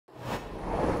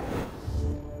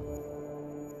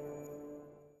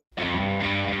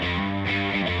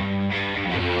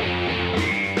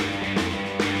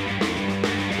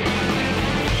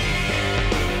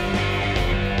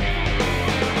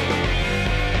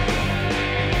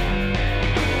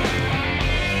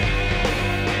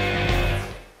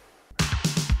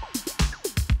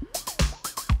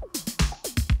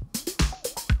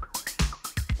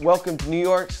Welcome to New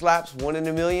York, Slaps 1 in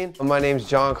a Million. My name's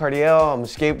John Cardiel, I'm a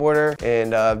skateboarder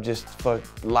and just a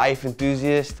life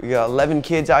enthusiast. We got 11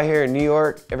 kids out here in New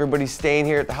York. Everybody's staying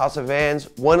here at the House of Vans.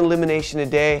 1 elimination a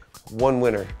day, 1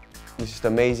 winner. It's just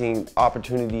an amazing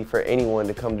opportunity for anyone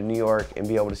to come to New York and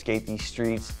be able to skate these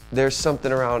streets. There's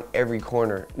something around every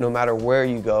corner, no matter where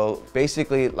you go.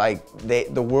 Basically, like,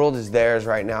 the world is theirs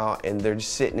right now and they're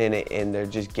just sitting in it and they're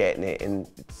just getting it, and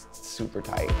it's super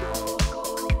tight.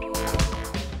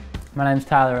 My name's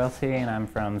Tyler Elsey and I'm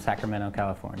from Sacramento,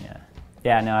 California.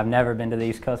 Yeah, no, I've never been to the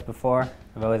East Coast before.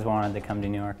 I've always wanted to come to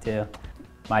New York too.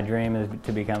 My dream is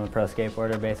to become a pro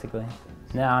skateboarder, basically.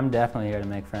 No, I'm definitely here to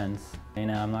make friends. You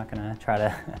know, I'm not gonna try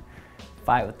to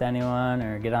fight with anyone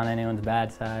or get on anyone's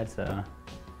bad side, so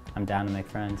I'm down to make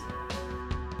friends.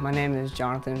 My name is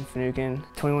Jonathan Finucane,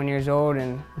 21 years old,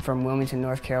 and I'm from Wilmington,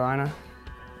 North Carolina.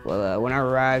 Well, when I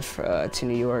arrived to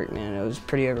New York, man, it was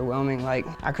pretty overwhelming. Like,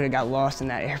 I could have got lost in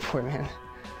that airport, man.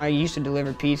 I used to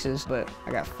deliver pizzas, but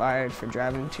I got fired for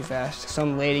driving too fast.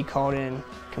 Some lady called in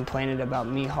complaining about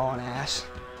me hauling ass.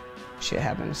 Shit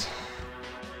happens.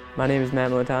 My name is Matt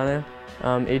Militano.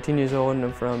 I'm 18 years old and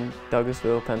I'm from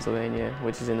Douglasville, Pennsylvania,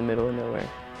 which is in the middle of nowhere.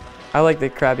 I like the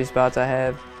crappy spots I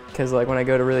have because, like, when I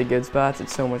go to really good spots,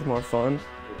 it's so much more fun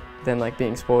than like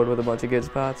being spoiled with a bunch of good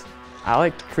spots. I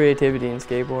like creativity in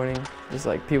skateboarding, just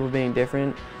like people being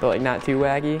different, but like not too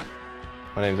wacky.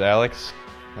 My name's Alex.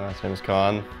 My last name is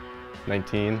Khan,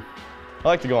 19. I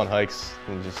like to go on hikes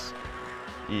and just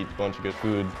eat a bunch of good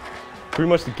food. Pretty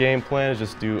much the game plan is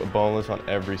just do a boneless on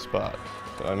every spot.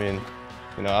 So, I mean,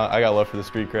 you know, I got love for the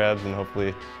street crabs, and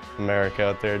hopefully America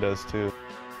out there does too.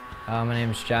 My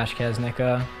name's Josh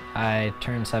Kaznicka. I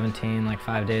turned 17 like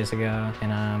 5 days ago,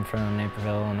 and I'm from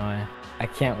Naperville, Illinois. I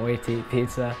can't wait to eat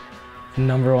pizza.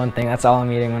 Number one thing, that's all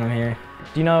I'm eating when I'm here.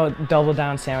 Do you know Double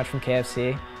Down sandwich from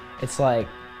KFC? It's like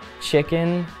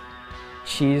chicken,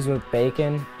 cheese with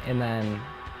bacon, and then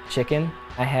chicken.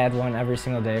 I had one every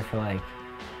single day for like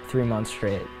 3 months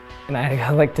straight. And I had to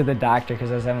go like to the doctor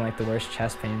because I was having like the worst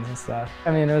chest pains and stuff.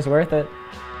 I mean, it was worth it.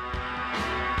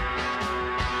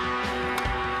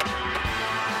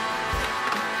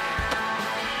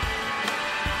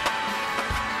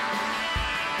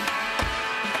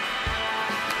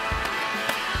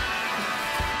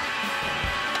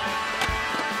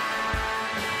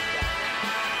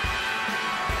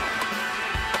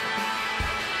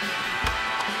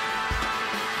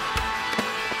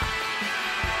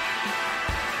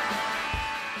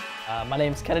 My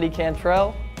name's Kennedy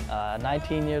Cantrell,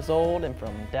 19 years old and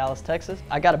from Dallas, Texas.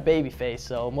 I got a baby face,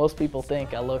 so most people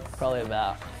think I look probably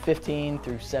about 15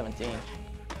 through 17.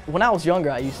 When I was younger,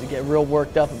 I used to get real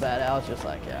worked up about it. I was just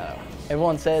like, yeah,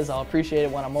 everyone says I'll appreciate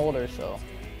it when I'm older, so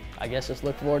I guess just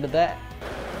look forward to that.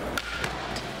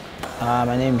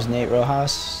 My name's Nate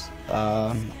Rojas.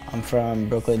 I'm from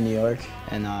Brooklyn, New York,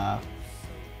 and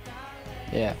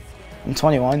yeah. I'm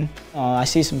 21. I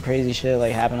see some crazy shit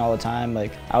like happen all the time.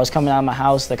 Like, I was coming out of my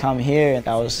house to come here and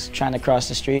I was trying to cross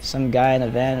the street. Some guy in a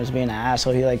van was being an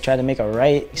asshole. He like tried to make a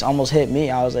right. He almost hit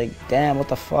me. I was like, damn, what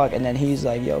the fuck? And then he's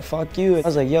like, yo, fuck you. I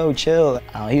was like, yo, chill.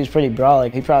 He was pretty brawly.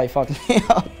 He probably fucked me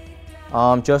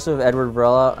up. Joseph Edward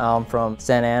Varela. I'm from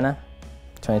Santa Ana,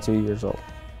 22 years old.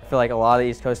 I feel like a lot of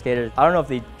the East Coast skaters, I don't know if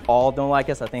they all don't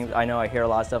like us. I know I hear a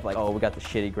lot of stuff like, oh, we got the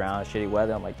shitty ground, shitty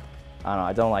weather. I'm like, I don't know,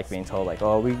 I don't like being told like,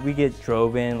 oh, we get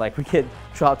drove in, like we get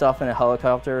dropped off in a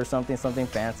helicopter or something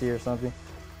fancy or something.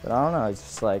 But I don't know, it's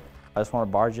just like, I just want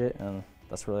to barge it, and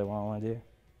that's really what I want to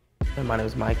do. My name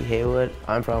is Mikey Haywood.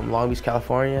 I'm from Long Beach,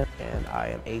 California, and I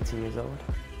am 18 years old.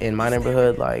 In my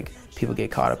neighborhood, like, people get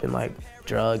caught up in like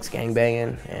drugs,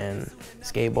 gangbanging, and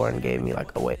skateboarding gave me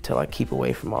like a way to like keep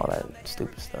away from all that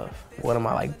stupid stuff. One of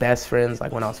my like best friends,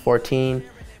 like when I was 14,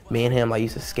 me and him like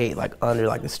used to skate like under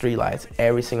like the street lights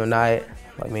every single night.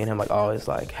 Like me and him like always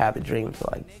like had the dream for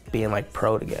like being like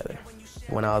pro together.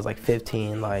 When I was like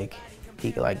 15, like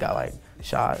he like got like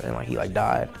shot and like he like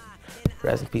died.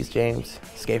 Rest in peace, James.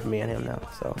 Skate for me and him now.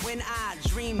 So.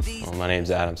 Well, my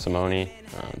name's Adam Simone.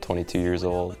 I'm 22 years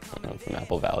old. I'm from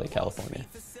Apple Valley, California.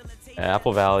 And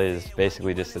Apple Valley is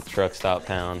basically just a truck stop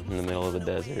town in the middle of the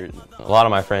desert. A lot of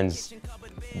my friends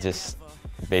just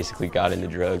basically got into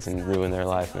drugs and ruined their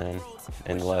life, man,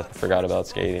 and forgot about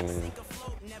skating. And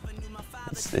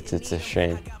it's a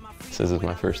shame. This is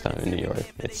my first time in New York.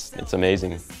 It's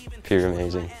amazing, pure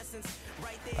amazing.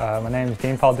 My name is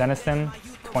Dean Paul Denniston,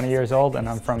 20 years old, and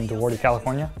I'm from DeWarty,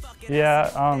 California.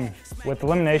 Yeah, with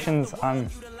eliminations, I'm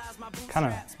kind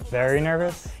of very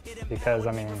nervous because,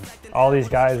 I mean, all these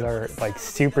guys are like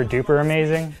super duper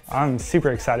amazing. I'm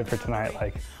super excited for tonight.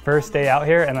 Like, first day out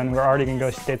here, and then we're already gonna go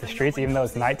skate the streets, even though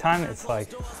it's nighttime. It's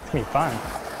like, it's gonna be fun.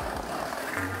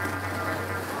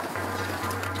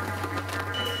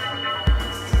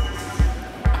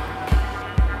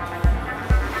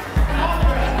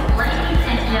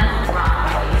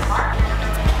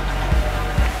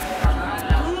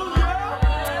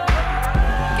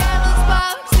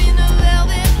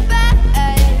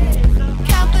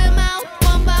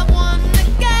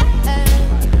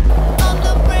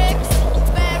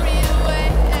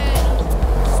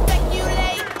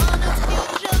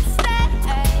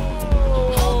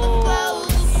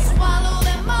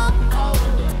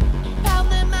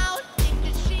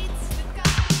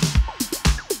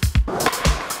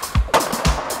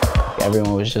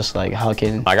 Everyone was just like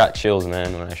hugging. I got chills,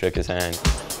 man, when I shook his hand.